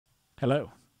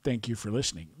Hello. Thank you for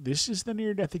listening. This is the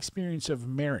near-death experience of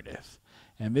Merrideth,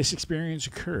 and this experience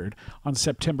occurred on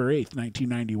September 8th,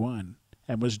 1991,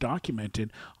 and was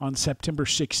documented on September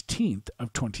 16th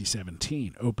of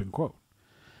 2017, open quote.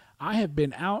 I have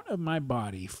been out of my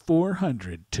body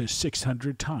 400 to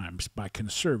 600 times by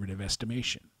conservative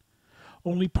estimation.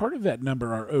 Only part of that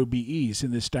number are OBEs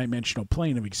in this dimensional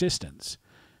plane of existence.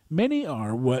 Many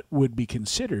are what would be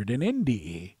considered an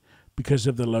NDE, because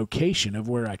of the location of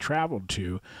where I traveled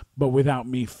to, but without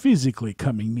me physically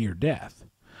coming near death.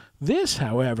 This,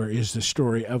 however, is the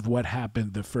story of what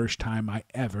happened the first time I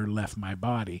ever left my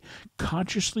body,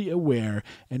 consciously aware,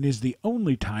 and is the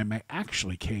only time I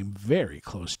actually came very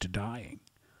close to dying.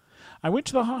 I went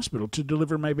to the hospital to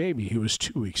deliver my baby, who was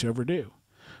 2 weeks overdue.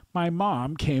 My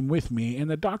mom came with me,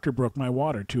 and the doctor broke my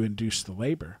water to induce the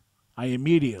labor. I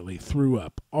immediately threw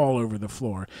up all over the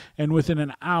floor, and within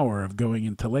an hour of going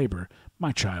into labor,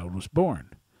 my child was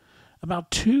born. About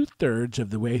 2/3 of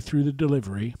the way through the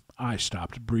delivery, I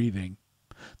stopped breathing.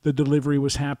 The delivery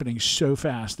was happening so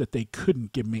fast that they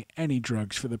couldn't give me any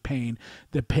drugs for the pain.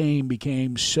 The pain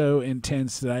became so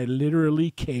intense that I literally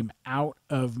came out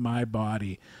of my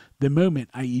body. The moment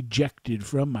I ejected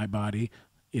from my body,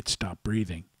 it stopped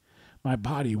breathing. My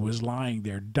body was lying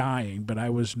there dying, but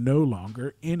I was no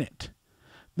longer in it.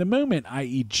 The moment I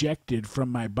ejected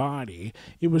from my body,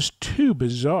 it was too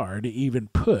bizarre to even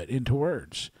put into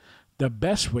words. The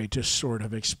best way to sort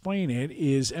of explain it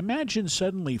is imagine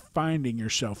suddenly finding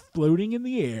yourself floating in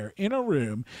the air in a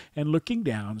room and looking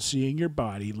down, seeing your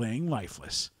body laying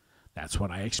lifeless. That's what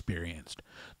I experienced.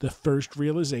 The first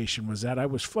realization was that I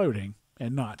was floating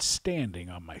and not standing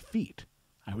on my feet.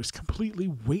 I was completely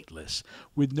weightless,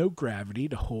 with no gravity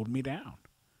to hold me down.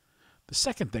 The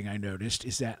second thing I noticed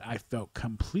is that I felt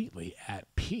completely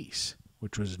at peace,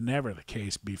 which was never the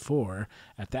case before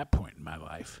at that point in my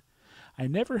life. I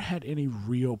never had any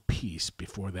real peace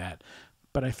before that,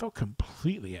 but I felt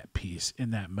completely at peace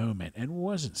in that moment and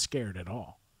wasn't scared at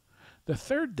all. The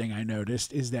third thing I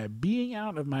noticed is that being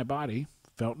out of my body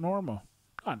felt normal.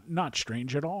 Not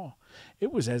strange at all.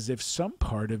 It was as if some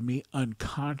part of me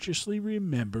unconsciously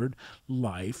remembered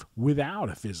life without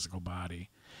a physical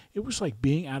body. It was like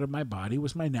being out of my body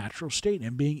was my natural state,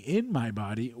 and being in my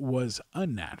body was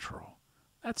unnatural.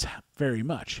 That's very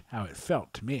much how it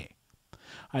felt to me.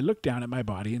 I looked down at my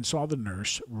body and saw the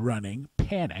nurse running,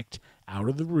 panicked, out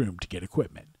of the room to get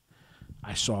equipment.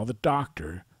 I saw the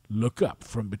doctor look up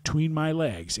from between my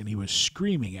legs, and he was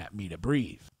screaming at me to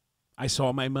breathe. I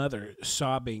saw my mother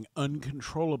sobbing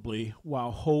uncontrollably while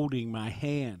holding my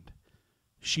hand.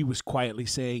 She was quietly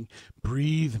saying,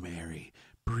 "Breathe, Mary,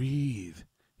 breathe."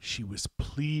 She was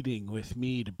pleading with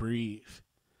me to breathe.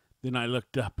 Then I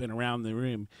looked up and around the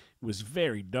room. It was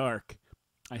very dark.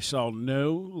 I saw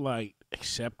no light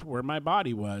except where my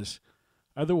body was.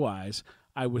 Otherwise,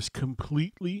 I was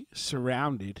completely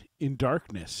surrounded in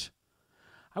darkness.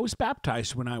 I was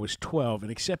baptized when I was 12 and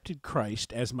accepted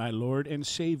Christ as my Lord and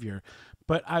Savior,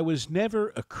 but I was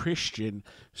never a Christian,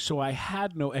 so I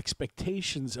had no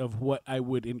expectations of what I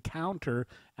would encounter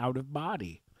out of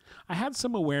body. I had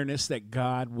some awareness that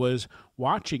God was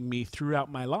watching me throughout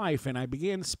my life, and I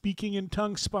began speaking in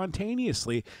tongues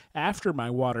spontaneously after my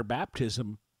water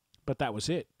baptism, but that was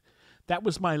it. That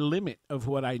was my limit of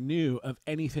what I knew of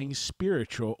anything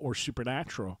spiritual or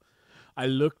supernatural. I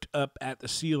looked up at the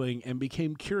ceiling and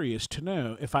became curious to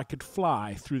know if I could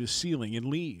fly through the ceiling and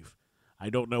leave. I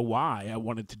don't know why I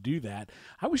wanted to do that.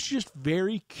 I was just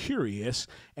very curious,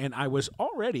 and I was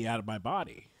already out of my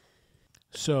body.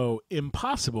 So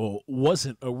impossible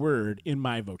wasn't a word in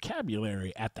my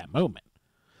vocabulary at that moment.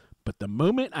 But the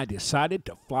moment I decided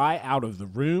to fly out of the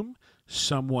room,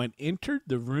 someone entered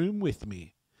the room with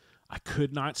me. I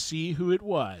could not see who it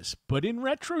was, but in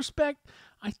retrospect,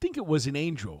 I think it was an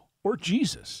angel or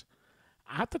Jesus.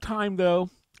 At the time, though,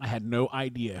 I had no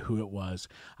idea who it was.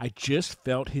 I just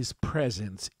felt his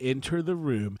presence enter the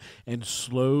room and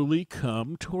slowly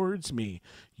come towards me.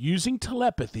 Using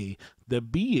telepathy, the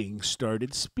being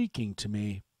started speaking to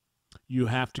me. "You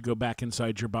have to go back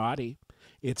inside your body.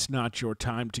 It's not your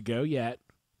time to go yet,"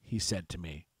 he said to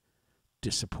me.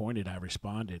 Disappointed, I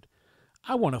responded,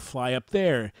 "I want to fly up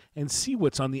there and see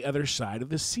what's on the other side of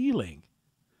the ceiling."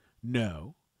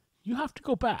 "No, you have to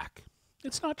go back.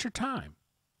 It's not your time."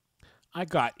 I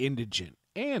got indignant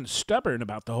and stubborn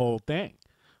about the whole thing.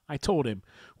 I told him,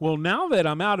 "Well, now that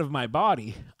I'm out of my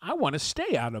body, I want to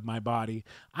stay out of my body.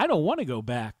 I don't want to go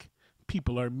back.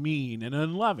 People are mean and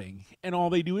unloving, and all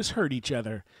they do is hurt each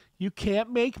other. You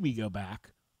can't make me go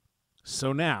back."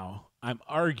 So now I'm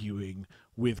arguing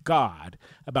with God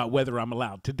about whether I'm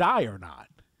allowed to die or not.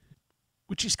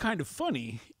 Which is kind of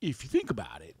funny if you think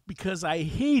about it, because I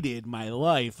hated my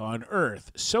life on Earth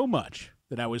so much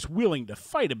that I was willing to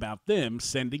fight about them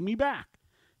sending me back.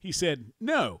 He said,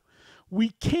 "No,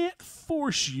 we can't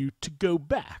force you to go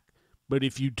back, but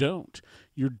if you don't,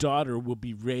 your daughter will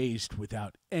be raised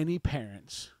without any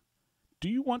parents. Do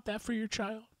you want that for your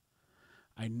child?"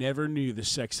 I never knew the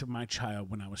sex of my child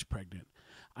when I was pregnant.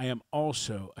 I am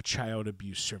also a child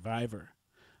abuse survivor.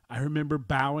 I remember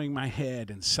bowing my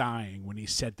head and sighing when he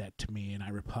said that to me, and I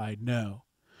replied, "No,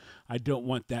 I don't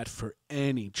want that for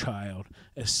any child,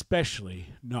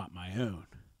 especially not my own."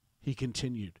 He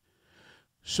continued,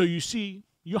 "So you see,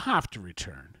 you'll have to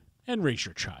return and raise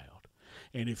your child.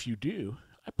 And if you do,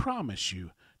 I promise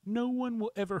you, no one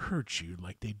will ever hurt you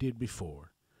like they did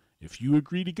before. If you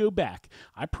agree to go back,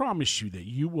 I promise you that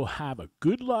you will have a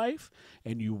good life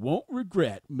and you won't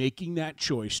regret making that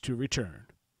choice to return."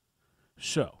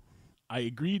 So, I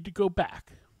agreed to go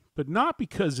back, but not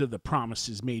because of the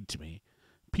promises made to me.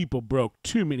 People broke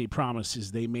too many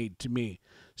promises they made to me,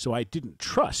 so I didn't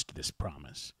trust this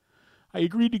promise. I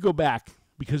agreed to go back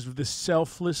because of the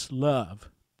selfless love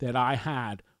that I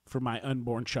had for my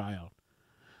unborn child.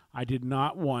 I did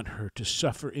not want her to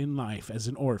suffer in life as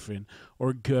an orphan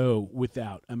or go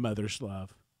without a mother's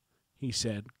love. He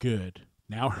said, "Good.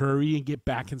 Now hurry and get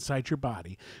back inside your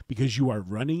body because you are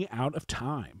running out of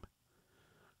time."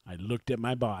 I looked at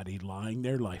my body lying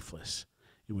there lifeless.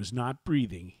 It was not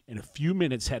breathing, and a few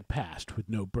minutes had passed with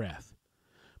no breath.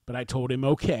 But I told him,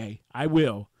 "Okay, I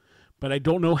will, but I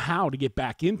don't know how to get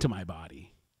back into my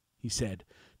body." He said,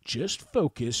 "Just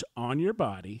focus on your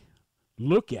body,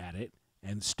 look at it,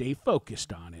 and stay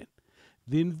focused on it.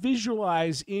 Then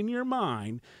visualize in your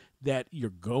mind that you're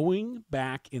going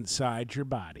back inside your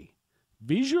body.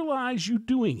 Visualize you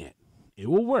doing it. It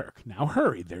will work. Now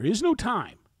hurry, there is no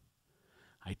time."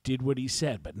 I did what he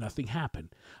said, but nothing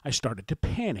happened. I started to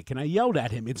panic, and I yelled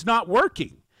at him, "It's not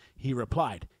working." He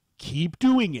replied, "Keep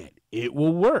doing it. It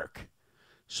will work."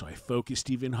 So I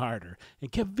focused even harder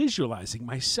and kept visualizing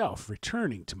myself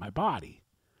returning to my body.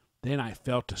 Then I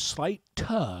felt a slight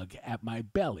tug at my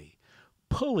belly,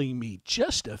 pulling me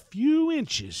just a few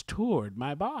inches toward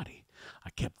my body.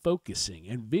 I kept focusing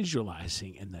and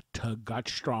visualizing, and the tug got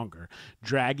stronger,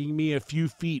 dragging me a few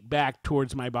feet back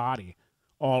towards my body.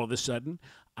 All of a sudden,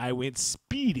 I went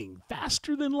speeding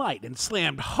faster than light and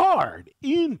slammed hard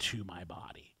into my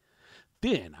body.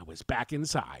 Then I was back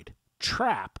inside,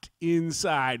 trapped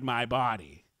inside my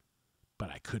body.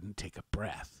 But I couldn't take a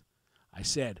breath. I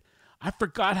said, "I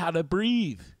forgot how to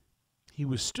breathe." He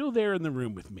was still there in the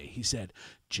room with me. He said,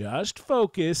 "Just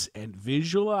focus and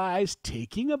visualize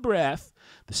taking a breath,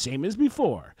 the same as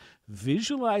before.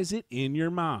 Visualize it in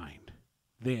your mind."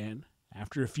 Then,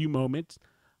 after a few moments,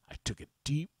 I took a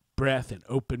deep breath and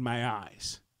opened my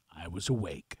eyes. I was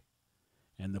awake,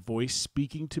 and the voice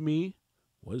speaking to me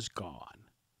was gone.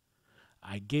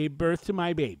 I gave birth to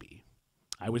my baby.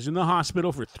 I was in the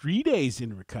hospital for 3 days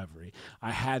in recovery.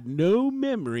 I had no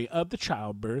memory of the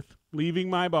childbirth, leaving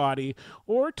my body,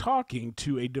 or talking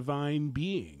to a divine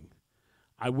being.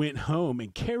 I went home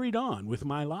and carried on with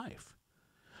my life.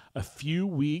 A few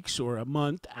weeks or a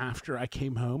month after I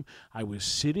came home, I was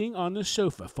sitting on the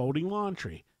sofa folding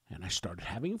laundry, and I started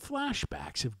having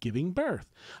flashbacks of giving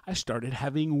birth. I started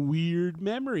having weird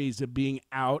memories of being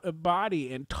out of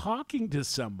body and talking to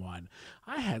someone.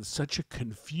 I had such a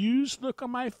confused look on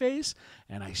my face,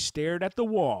 and I stared at the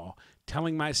wall,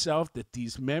 telling myself that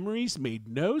these memories made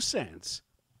no sense.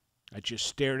 I just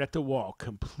stared at the wall,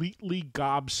 completely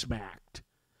gobsmacked.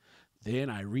 Then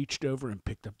I reached over and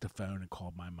picked up the phone and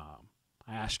called my mom.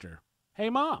 I asked her, "Hey,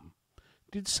 Mom,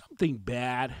 did something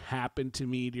bad happen to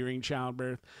me during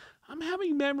childbirth? I'm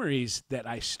having memories that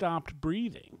I stopped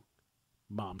breathing."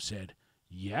 Mom said,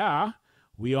 "Yeah,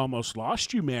 we almost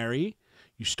lost you, Mary.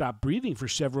 You stopped breathing for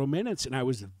several minutes, and I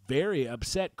was very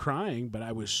upset, crying, but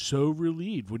I was so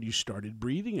relieved when you started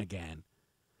breathing again."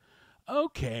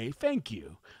 "Okay, thank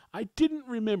you. I didn't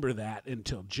remember that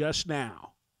until just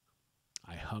now."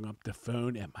 I hung up the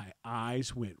phone and my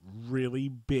eyes went really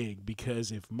big,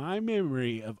 because if my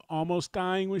memory of almost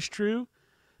dying was true,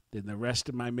 then the rest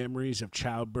of my memories of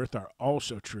childbirth are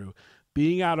also true.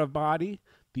 Being out of body,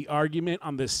 the argument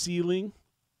on the ceiling,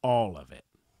 all of it.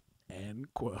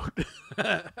 End quote.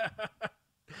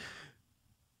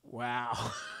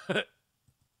 Wow.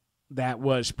 That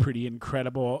was pretty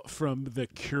incredible. From the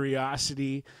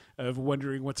curiosity of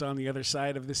wondering what's on the other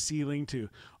side of the ceiling, to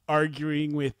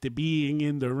arguing with the being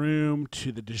in the room,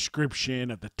 to the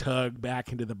description of the tug back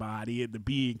into the body and the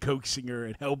being coaxing her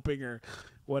and helping her.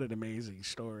 What an amazing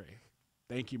story.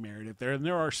 Thank you, Merrideth.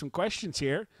 There are some questions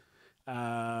here.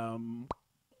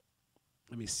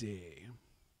 Let me see.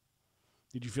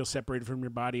 Did you feel separated from your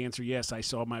body? Answer, yes, I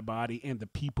saw my body and the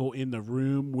people in the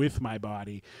room with my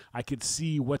body. I could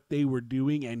see what they were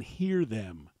doing and hear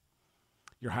them.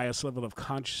 Your highest level of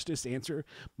consciousness? Answer,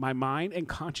 my mind and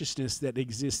consciousness that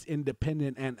exists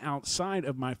independent and outside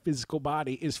of my physical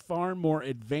body is far more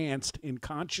advanced in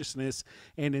consciousness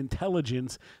and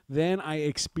intelligence than I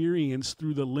experience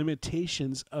through the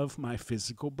limitations of my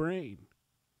physical brain.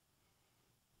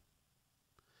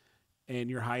 And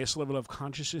your highest level of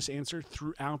consciousness? Answer,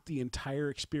 throughout the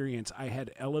entire experience, I had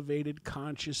elevated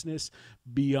consciousness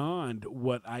beyond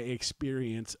what I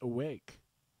experience awake.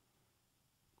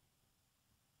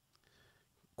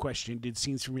 Question, did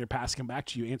scenes from your past come back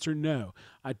to you? Answer, no.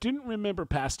 I didn't remember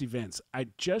past events. I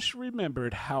just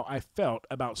remembered how I felt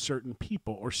about certain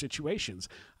people or situations.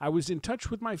 I was in touch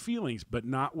with my feelings, but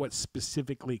not what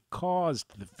specifically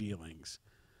caused the feelings.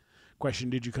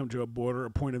 Question, did you come to a border or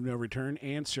point of no return?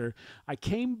 Answer, I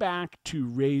came back to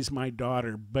raise my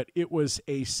daughter, but it was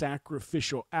a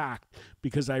sacrificial act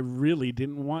because I really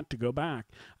didn't want to go back.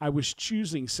 I was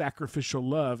choosing sacrificial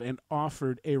love and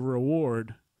offered a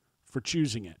reward for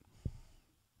choosing it.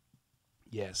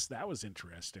 Yes, that was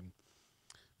interesting,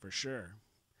 for sure.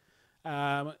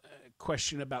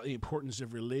 Question about the importance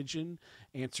of religion.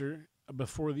 Answer,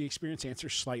 before the experience. Answer,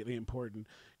 slightly important.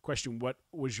 Question, what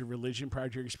was your religion prior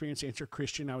to your experience? Answer,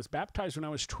 Christian. I was baptized when I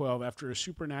was 12 after a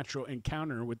supernatural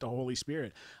encounter with the Holy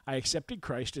Spirit. I accepted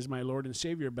Christ as my Lord and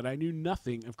Savior, but I knew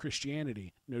nothing of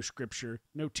Christianity. No scripture,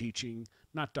 no teaching,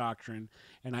 not doctrine,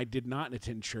 and I did not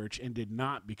attend church and did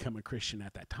not become a Christian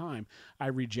at that time. I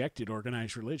rejected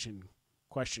organized religion.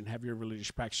 Question, have your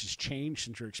religious practices changed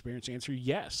since your experience? Answer,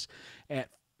 yes. At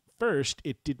first,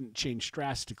 it didn't change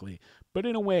drastically, but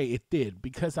in a way it did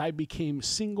because I became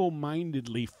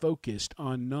single-mindedly focused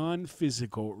on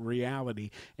non-physical reality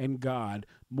and God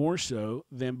more so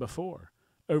than before.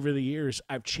 Over the years,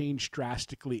 I've changed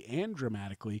drastically and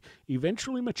dramatically,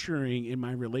 eventually maturing in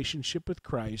my relationship with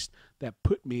Christ that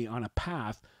put me on a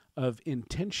path of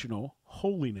intentional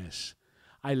holiness.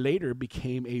 I later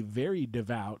became a very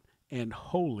devout and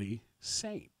holy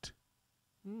saint.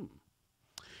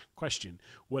 Question,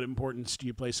 what importance do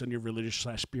you place on your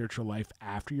religious/spiritual life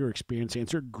after your experience?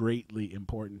 Answer, greatly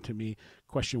important to me.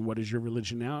 Question, what is your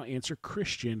religion now? Answer,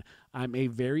 Christian. I'm a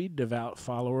very devout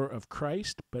follower of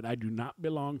Christ, but I do not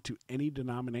belong to any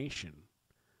denomination.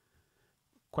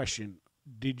 Question,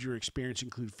 did your experience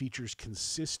include features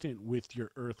consistent with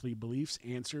your earthly beliefs?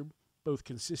 Answer, both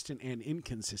consistent and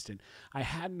inconsistent. I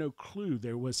had no clue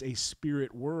there was a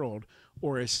spirit world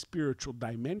or a spiritual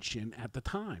dimension at the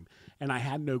time, and I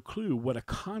had no clue what a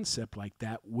concept like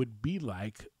that would be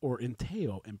like or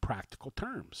entail in practical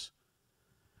terms.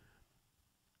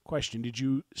 Question, did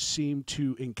you seem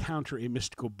to encounter a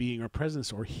mystical being or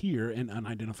presence or hear an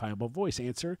unidentifiable voice?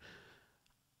 Answer,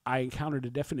 I encountered a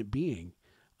definite being.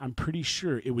 I'm pretty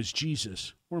sure it was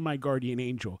Jesus or my guardian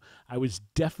angel. It was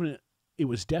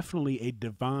definitely a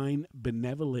divine,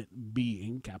 benevolent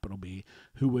being, capital B,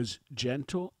 who was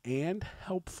gentle and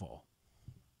helpful.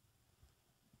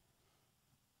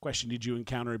 Question, did you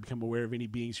encounter or become aware of any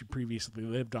beings who previously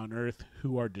lived on earth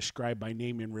who are described by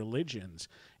name in religions?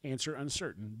 Answer,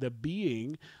 uncertain. The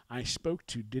being I spoke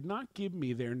to did not give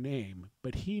me their name,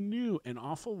 but he knew an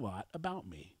awful lot about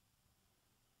me.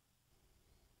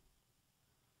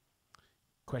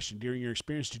 Question, during your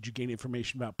experience, did you gain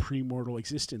information about premortal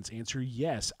existence? Answer,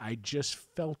 yes. I just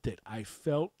felt it. I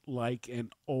felt like an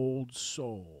old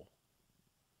soul.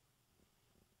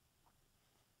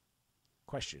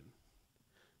 Question,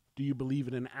 do you believe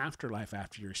in an afterlife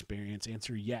after your experience?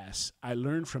 Answer, yes. I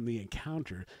learned from the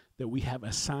encounter that we have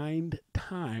assigned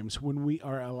times when we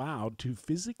are allowed to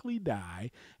physically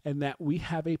die and that we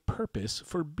have a purpose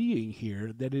for being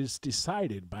here that is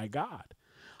decided by God.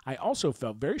 I also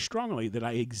felt very strongly that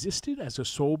I existed as a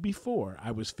soul before I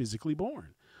was physically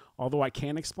born, although I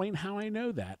can't explain how I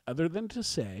know that other than to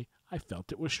say I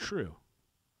felt it was true.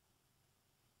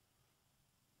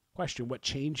 Question, what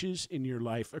changes in your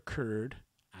life occurred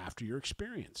after your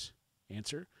experience?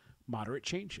 Answer, moderate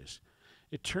changes.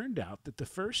 It turned out that the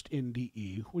first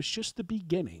NDE was just the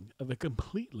beginning of a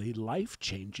completely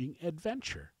life-changing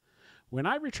adventure. When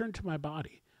I returned to my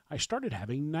body, I started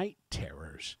having night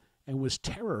terrors and was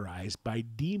terrorized by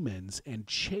demons and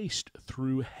chased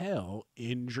through hell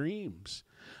in dreams.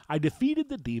 I defeated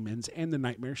the demons and the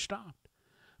nightmare stopped.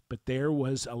 But there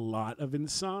was a lot of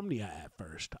insomnia at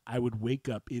first. I would wake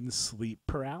up in sleep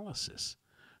paralysis.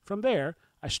 From there,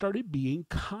 I started being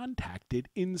contacted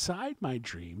inside my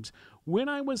dreams when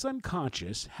I was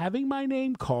unconscious, having my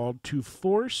name called to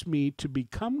force me to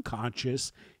become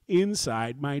conscious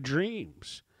inside my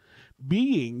dreams.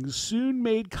 beings soon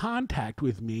made contact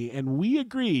with me, and we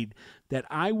agreed that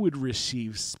I would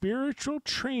receive spiritual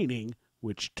training,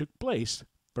 which took place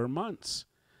for months.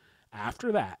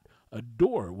 After that, a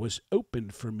door was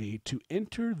opened for me to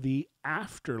enter the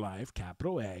afterlife,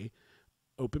 capital A,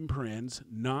 open parens,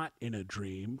 not in a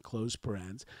dream, close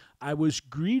parens. I was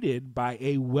greeted by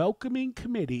a welcoming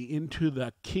committee into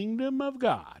the kingdom of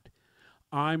God.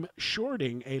 I'm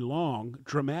shorting a long,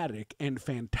 dramatic, and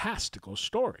fantastical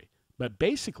story. But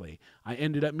basically, I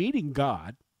ended up meeting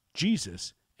God,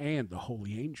 Jesus, and the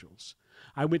holy angels.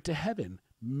 I went to heaven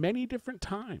many different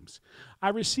times. I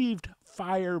received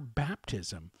fire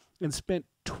baptism and spent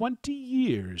 20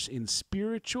 years in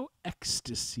spiritual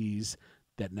ecstasies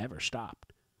that never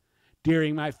stopped.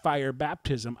 During my fire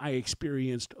baptism, I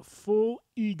experienced full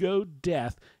ego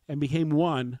death and became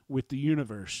one with the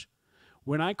universe.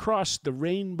 When I crossed the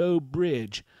Rainbow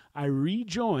Bridge, I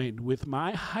rejoined with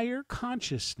my higher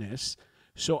consciousness,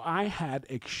 so I had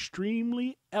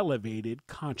extremely elevated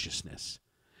consciousness.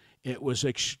 It was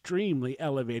extremely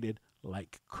elevated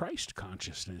like Christ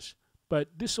consciousness, but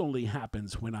this only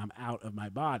happens when I'm out of my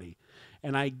body.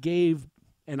 And I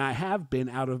have been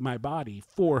out of my body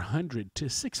 400 to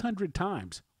 600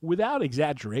 times, without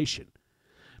exaggeration.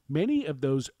 Many of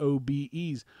those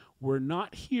OBEs were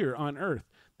not here on Earth.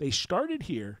 They started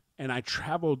here, and I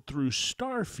traveled through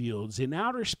star fields in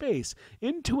outer space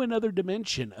into another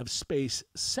dimension of space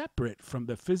separate from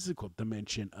the physical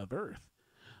dimension of Earth.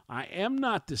 I am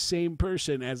not the same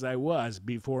person as I was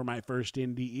before my first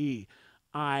NDE.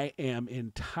 I'm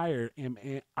an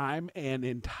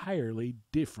entirely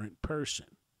different person.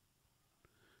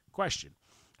 Question: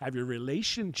 have your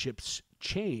relationships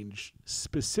changed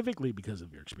specifically because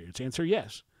of your experience? Answer: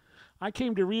 yes. I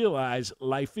came to realize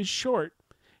life is short,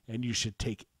 and you should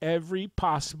take every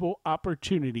possible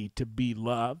opportunity to be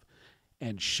love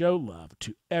and show love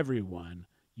to everyone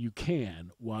you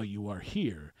can while you are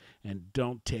here, and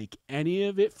don't take any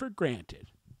of it for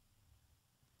granted.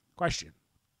 Question: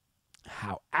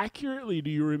 how accurately do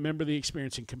you remember the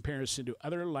experience in comparison to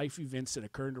other life events that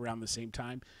occurred around the same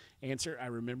time? Answer: I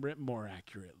remember it more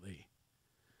accurately.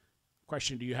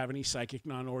 Question: do you have any psychic,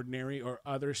 non-ordinary, or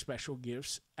other special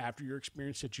gifts after your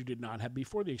experience that you did not have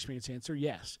before the experience? Answer: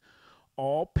 yes.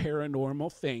 All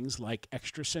paranormal things like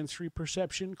extrasensory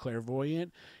perception,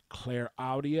 clairvoyant,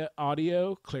 clairaudio,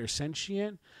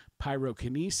 clairsentient,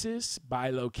 pyrokinesis,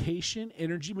 bilocation,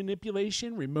 energy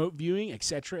manipulation, remote viewing,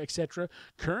 etc., etc.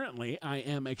 Currently, I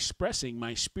am expressing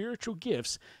my spiritual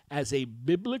gifts as a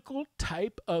biblical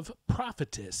type of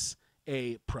prophetess,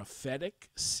 a prophetic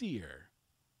seer.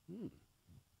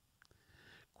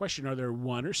 Question: are there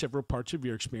one or several parts of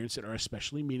your experience that are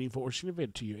especially meaningful or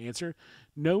significant to you? Answer: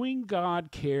 knowing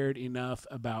God cared enough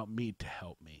about me to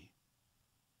help me.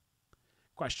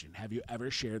 Question: have you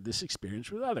ever shared this experience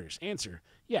with others? Answer: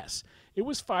 yes. It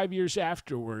was 5 years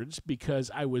afterwards because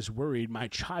I was worried my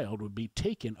child would be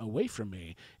taken away from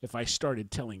me if I started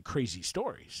telling crazy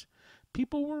stories.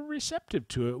 People were receptive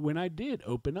to it when I did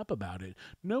open up about it.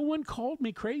 No one called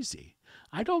me crazy.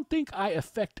 I don't think I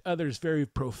affect others very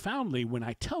profoundly when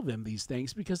I tell them these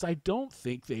things because I don't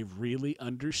think they really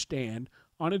understand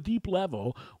on a deep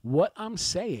level what I'm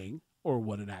saying or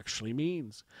what it actually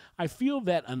means. I feel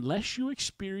that unless you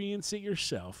experience it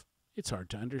yourself, it's hard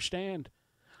to understand.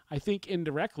 I think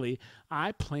indirectly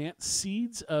I plant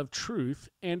seeds of truth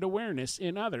and awareness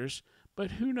in others,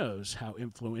 but who knows how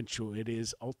influential it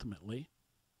is ultimately.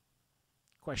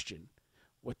 Question: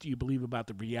 what do you believe about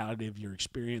the reality of your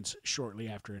experience shortly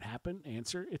after it happened?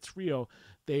 Answer: it's real.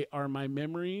 They are my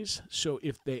memories, so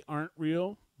if they aren't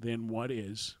real, then what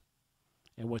is?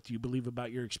 And what do you believe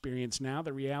about your experience now,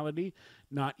 the reality?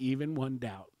 Not even one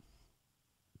doubt.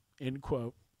 End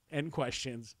quote. End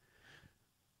questions.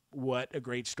 What a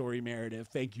great story, Merrideth.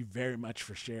 Thank you very much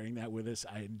for sharing that with us.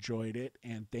 I enjoyed it,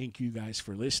 and thank you guys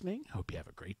for listening. Hope you have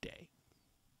a great day.